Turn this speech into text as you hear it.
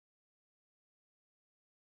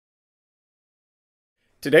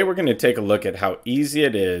Today we're going to take a look at how easy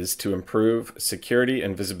it is to improve security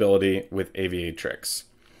and visibility with Aviatrix.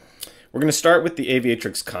 We're going to start with the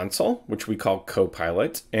Aviatrix console, which we call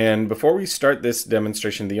CoPilot. And before we start this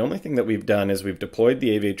demonstration, the only thing that we've done is we've deployed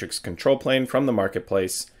the Aviatrix control plane from the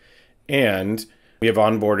marketplace, and we have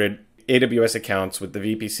onboarded AWS accounts with the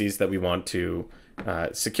VPCs that we want to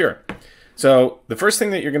secure. So the first thing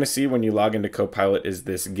that you're going to see when you log into CoPilot is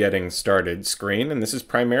this Getting Started screen, and this is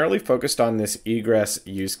primarily focused on this Egress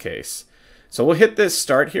use case. So we'll hit this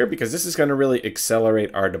start here because this is going to really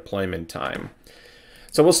accelerate our deployment time.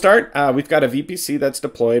 So we'll start, we've got a VPC that's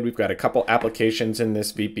deployed. We've got a couple applications in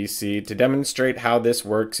this VPC. To demonstrate how this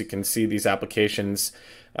works, you can see these applications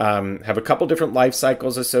have a couple different life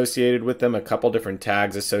cycles associated with them, a couple different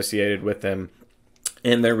tags associated with them,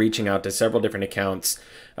 and they're reaching out to several different accounts,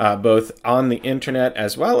 both on the internet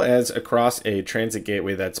as well as across a transit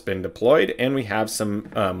gateway that's been deployed. And we have some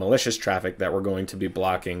malicious traffic that we're going to be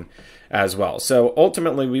blocking as well. So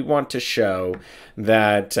ultimately, we want to show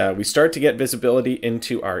that we start to get visibility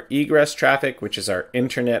into our egress traffic, which is our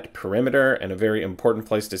internet perimeter and a very important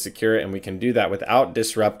place to secure it. And we can do that without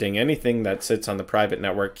disrupting anything that sits on the private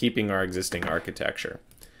network, keeping our existing architecture.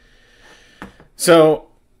 So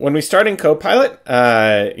when we start in CoPilot,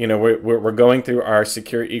 we're going through our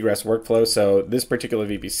secure egress workflow. So this particular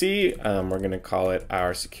VPC, we're going to call it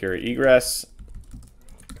our secure egress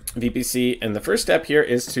VPC. And the first step here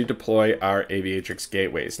is to deploy our Aviatrix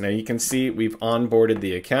gateways. Now you can see we've onboarded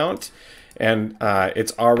the account, and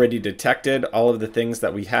it's already detected all of the things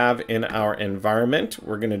that we have in our environment.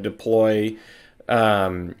 We're going to deploy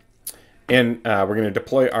we're going to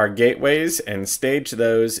deploy our gateways and stage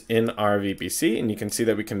those in our VPC. And you can see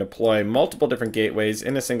that we can deploy multiple different gateways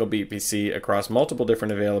in a single VPC across multiple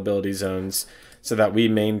different availability zones so that we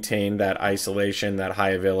maintain that isolation, that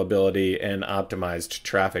high availability, and optimized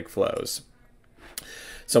traffic flows.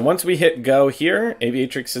 So once we hit go here,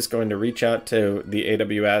 Aviatrix is going to reach out to the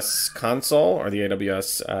AWS console or the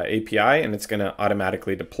AWS API, and it's going to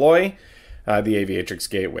automatically deploy the Aviatrix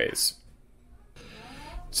gateways.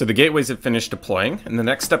 So the gateways have finished deploying, and the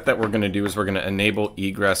next step that we're going to do is we're going to enable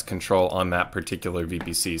egress control on that particular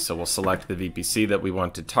VPC. So we'll select the VPC that we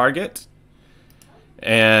want to target,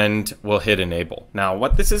 and we'll hit enable. Now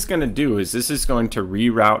what this is going to do is this is going to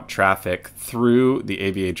reroute traffic through the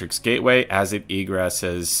Aviatrix gateway as it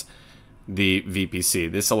egresses the VPC.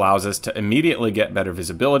 This allows us to immediately get better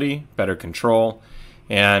visibility, better control,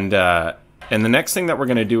 and the next thing that we're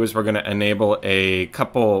going to do is we're going to enable a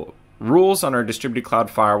couple rules on our distributed cloud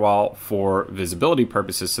firewall for visibility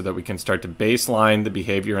purposes so that we can start to baseline the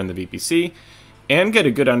behavior in the VPC and get a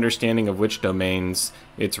good understanding of which domains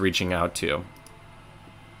it's reaching out to.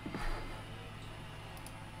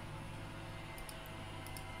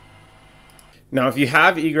 Now, if you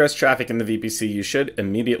have egress traffic in the VPC, you should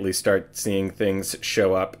immediately start seeing things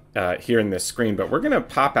show up here in this screen, but we're going to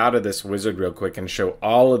pop out of this wizard real quick and show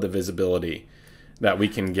all of the visibility that we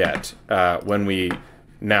can get when we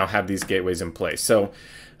now have these gateways in place. So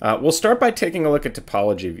we'll start by taking a look at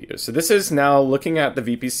topology view. So this is now looking at the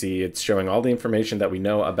VPC. It's showing all the information that we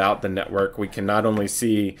know about the network. We can not only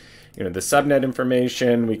see the subnet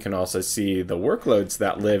information, we can also see the workloads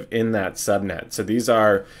that live in that subnet. So these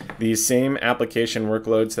are these same application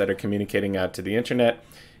workloads that are communicating out to the internet,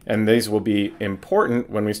 and these will be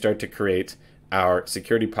important when we start to create our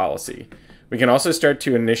security policy. We can also start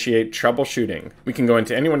to initiate troubleshooting. We can go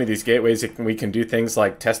into any one of these gateways. We can do things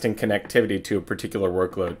like testing connectivity to a particular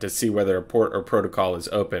workload to see whether a port or protocol is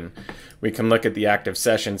open. We can look at the active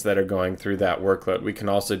sessions that are going through that workload. We can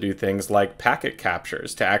also do things like packet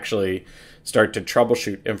captures to actually start to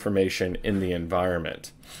troubleshoot information in the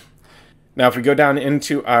environment. Now, if we go down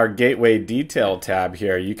into our Gateway Detail tab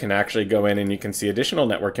here, you can actually go in and you can see additional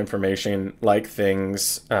network information like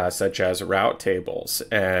things such as route tables.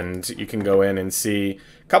 And you can go in and see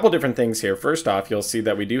a couple different things here. First off, you'll see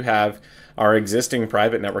that we do have our existing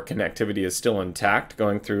private network connectivity is still intact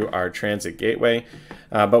going through our transit gateway.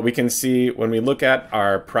 But we can see when we look at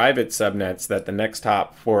our private subnets that the next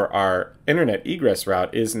hop for our internet egress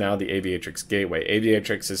route is now the Aviatrix gateway.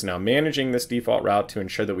 Aviatrix is now managing this default route to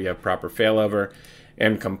ensure that we have proper failover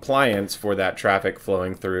and compliance for that traffic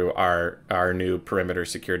flowing through our new perimeter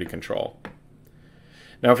security control.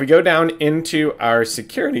 Now, if we go down into our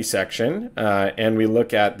security section and we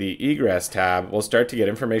look at the egress tab, we'll start to get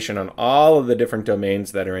information on all of the different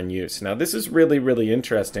domains that are in use. Now, this is really, really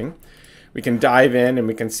interesting. We can dive in and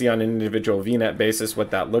we can see on an individual VNet basis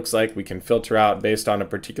what that looks like. We can filter out based on a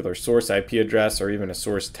particular source IP address or even a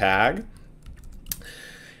source tag.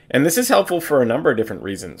 And this is helpful for a number of different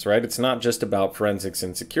reasons, right? It's not just about forensics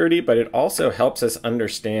and security, but it also helps us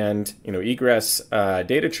understand, egress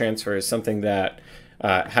data transfer is something that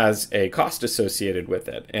has a cost associated with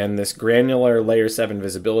it. And this granular layer 7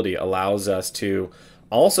 visibility allows us to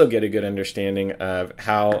also get a good understanding of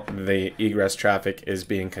how the egress traffic is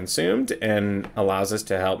being consumed and allows us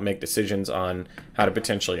to help make decisions on how to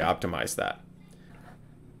potentially optimize that.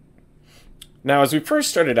 Now, as we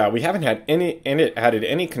first started out, we haven't had added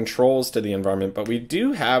any controls to the environment, but we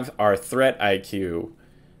do have our ThreatIQ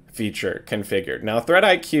feature configured. Now,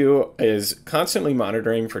 ThreatIQ is constantly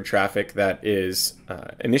monitoring for traffic that is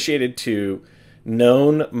initiated to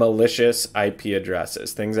known malicious IP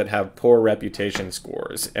addresses, things that have poor reputation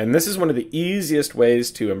scores. And this is one of the easiest ways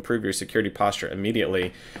to improve your security posture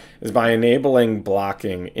immediately, is by enabling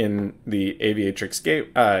blocking in the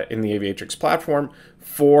Aviatrix platform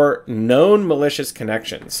for known malicious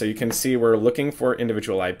connections. So you can see we're looking for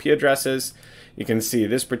individual IP addresses. You can see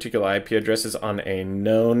this particular IP address is on a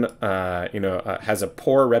known, has a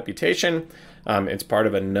poor reputation. It's part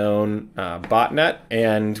of a known botnet,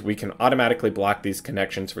 and we can automatically block these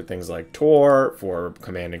connections for things like Tor, for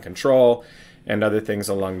command and control, and other things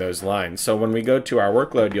along those lines. So when we go to our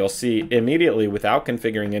workload, you'll see immediately, without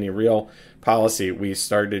configuring any real policy, we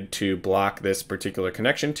started to block this particular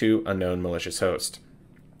connection to a known malicious host.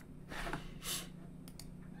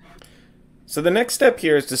 So the next step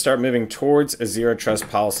here is to start moving towards a zero trust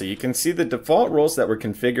policy. You can see the default rules that were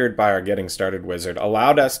configured by our Getting Started wizard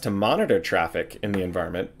allowed us to monitor traffic in the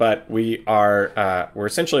environment, but we're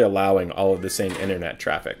essentially allowing all of the same internet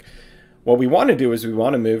traffic. What we want to do is we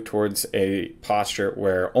want to move towards a posture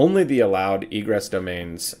where only the allowed egress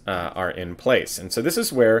domains are in place. And so this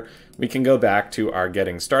is where we can go back to our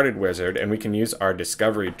Getting Started wizard and we can use our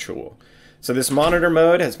discovery tool. So this monitor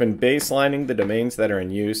mode has been baselining the domains that are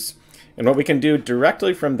in use. And what we can do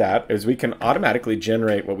directly from that is we can automatically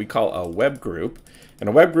generate what we call a web group. And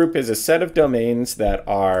a web group is a set of domains that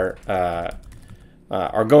are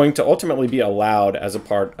going to ultimately be allowed as a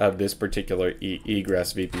part of this particular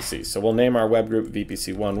egress VPC. So we'll name our web group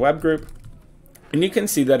VPC1 web group. And you can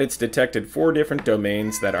see that it's detected 4 different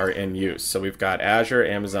domains that are in use. So we've got Azure,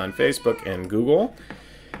 Amazon, Facebook, and Google.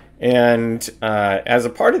 And as a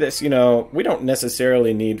part of this, we don't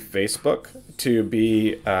necessarily need Facebook to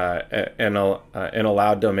be an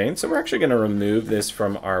allowed domain. So we're actually going to remove this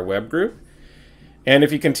from our web group. And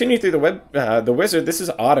if you continue through the wizard, this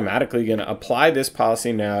is automatically going to apply this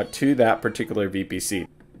policy now to that particular VPC.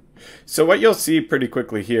 So what you'll see pretty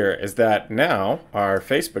quickly here is that now our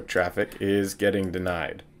Facebook traffic is getting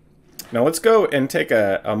denied. Now let's go and take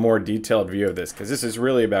a more detailed view of this, because this is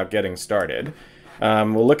really about getting started.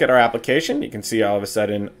 We'll look at our application. You can see all of a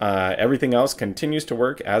sudden everything else continues to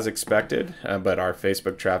work as expected, but our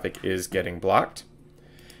Facebook traffic is getting blocked.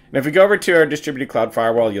 And if we go over to our Distributed Cloud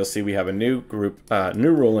Firewall, you'll see we have a new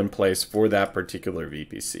rule in place for that particular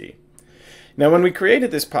VPC. Now, when we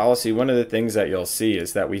created this policy, one of the things that you'll see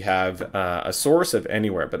is that we have a source of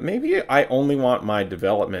anywhere, but maybe I only want my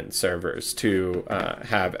development servers to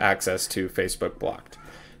have access to Facebook blocked.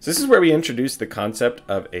 So this is where we introduce the concept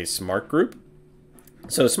of a smart group.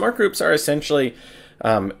 So smart groups are essentially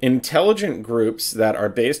intelligent groups that are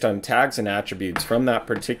based on tags and attributes from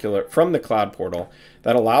the cloud portal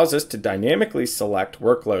that allows us to dynamically select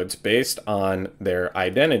workloads based on their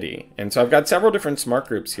identity. And so I've got several different smart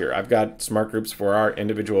groups here. I've got smart groups for our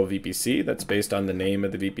individual VPC that's based on the name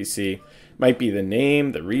of the VPC. Might be the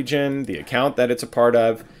name, the region, the account that it's a part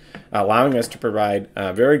of, allowing us to provide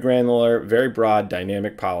very granular, very broad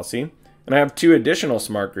dynamic policy. And I have 2 additional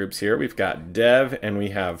smart groups here. We've got dev and we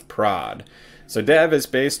have prod. So dev is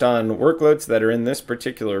based on workloads that are in this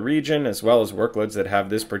particular region, as well as workloads that have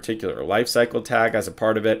this particular lifecycle tag as a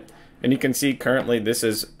part of it. And you can see currently this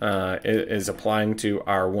is applying to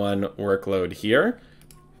our one workload here.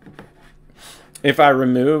 If I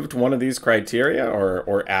removed one of these criteria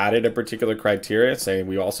or added a particular criteria, say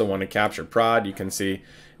we also want to capture prod, you can see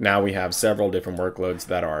now we have several different workloads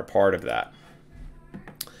that are a part of that.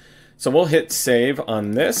 So we'll hit save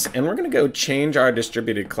on this, and we're going to go change our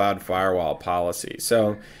distributed cloud firewall policy.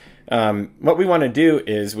 So what we want to do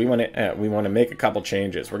is we want to make a couple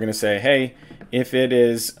changes. We're going to say, hey, if it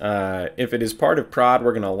is part of prod,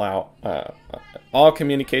 we're going to allow all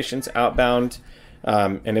communications outbound.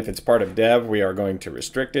 And if it's part of dev, we are going to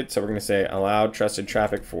restrict it. So we're going to say allow trusted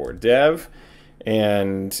traffic for dev.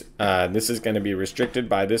 And this is going to be restricted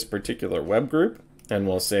by this particular web group. And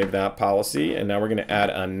we'll save that policy. And now we're going to add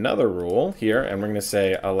another rule here. And we're going to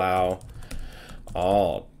say allow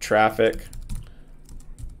all traffic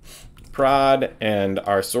prod. And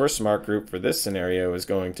our source smart group for this scenario is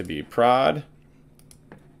going to be prod.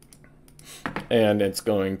 and it's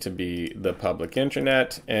going to be the public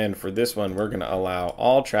internet. And for this one, we're going to allow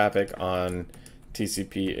all traffic on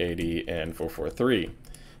TCP 80 and 443,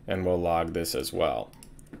 and we'll log this as well.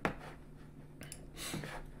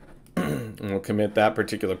 And we'll commit that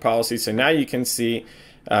particular policy. So now you can see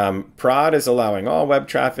prod is allowing all web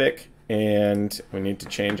traffic, and we need to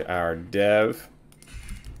change our dev.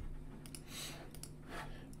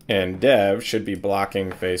 And dev should be blocking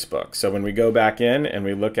Facebook. So when we go back in and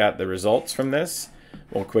we look at the results from this,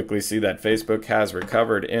 we'll quickly see that Facebook has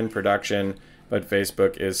recovered in production, but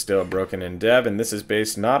Facebook is still broken in dev. And this is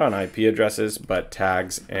based not on IP addresses, but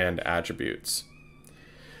tags and attributes.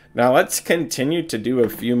 Now let's continue to do a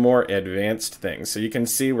few more advanced things. So you can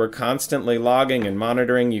see we're constantly logging and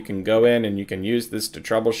monitoring. You can go in and you can use this to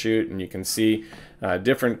troubleshoot, and you can see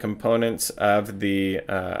different components of the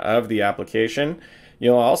application.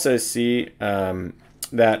 You'll also see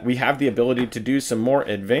that we have the ability to do some more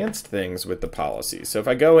advanced things with the policy. So if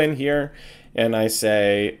I go in here and I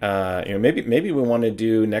say, maybe we want to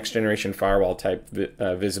do next generation firewall type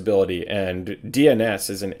visibility, and DNS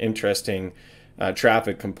is an interesting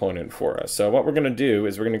traffic component for us. So what we're going to do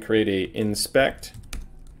is we're going to create a inspect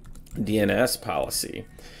DNS policy.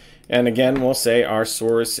 And again, we'll say our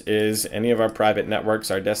source is any of our private networks.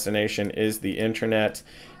 Our destination is the internet.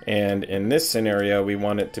 And in this scenario, we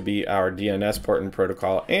want it to be our DNS port and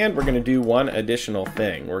protocol. And we're going to do one additional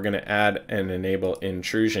thing. We're going to add and enable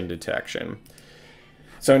intrusion detection.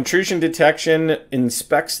 So intrusion detection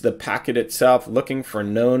inspects the packet itself, looking for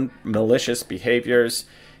known malicious behaviors.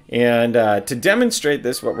 And to demonstrate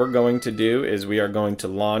this, what we're going to do is we are going to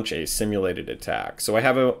launch a simulated attack. So I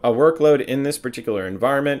have a workload in this particular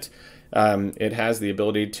environment. It has the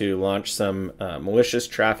ability to launch some malicious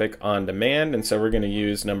traffic on demand. And so we're going to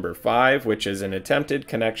use number 5, which is an attempted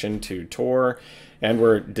connection to Tor. And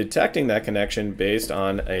we're detecting that connection based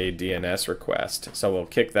on a DNS request. So we'll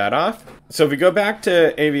kick that off. So if we go back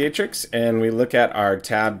to Aviatrix and we look at our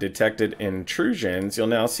tab detected intrusions, you'll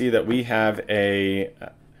now see that we have an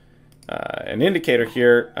indicator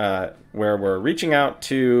here where we're reaching out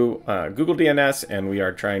to Google DNS, and we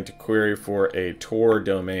are trying to query for a Tor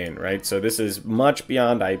domain, right? So this is much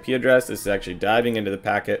beyond IP address. This is actually diving into the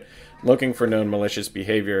packet, looking for known malicious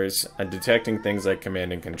behaviors, detecting things like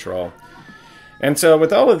command and control. And so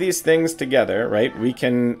with all of these things together, right, we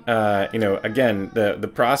can, again,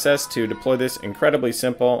 the process to deploy this, incredibly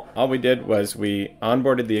simple. All we did was we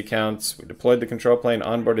onboarded the accounts, we deployed the control plane,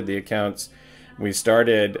 onboarded the accounts. We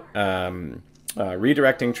started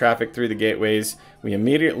redirecting traffic through the gateways. We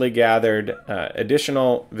immediately gathered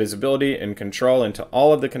additional visibility and control into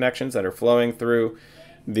all of the connections that are flowing through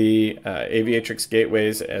the Aviatrix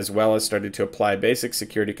gateways, as well as started to apply basic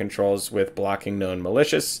security controls with blocking known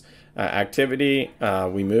malicious activity.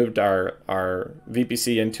 We moved our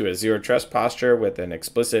VPC into a zero trust posture with an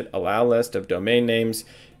explicit allow list of domain names.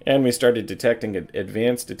 And we started detecting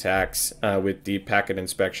advanced attacks with deep packet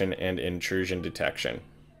inspection and intrusion detection.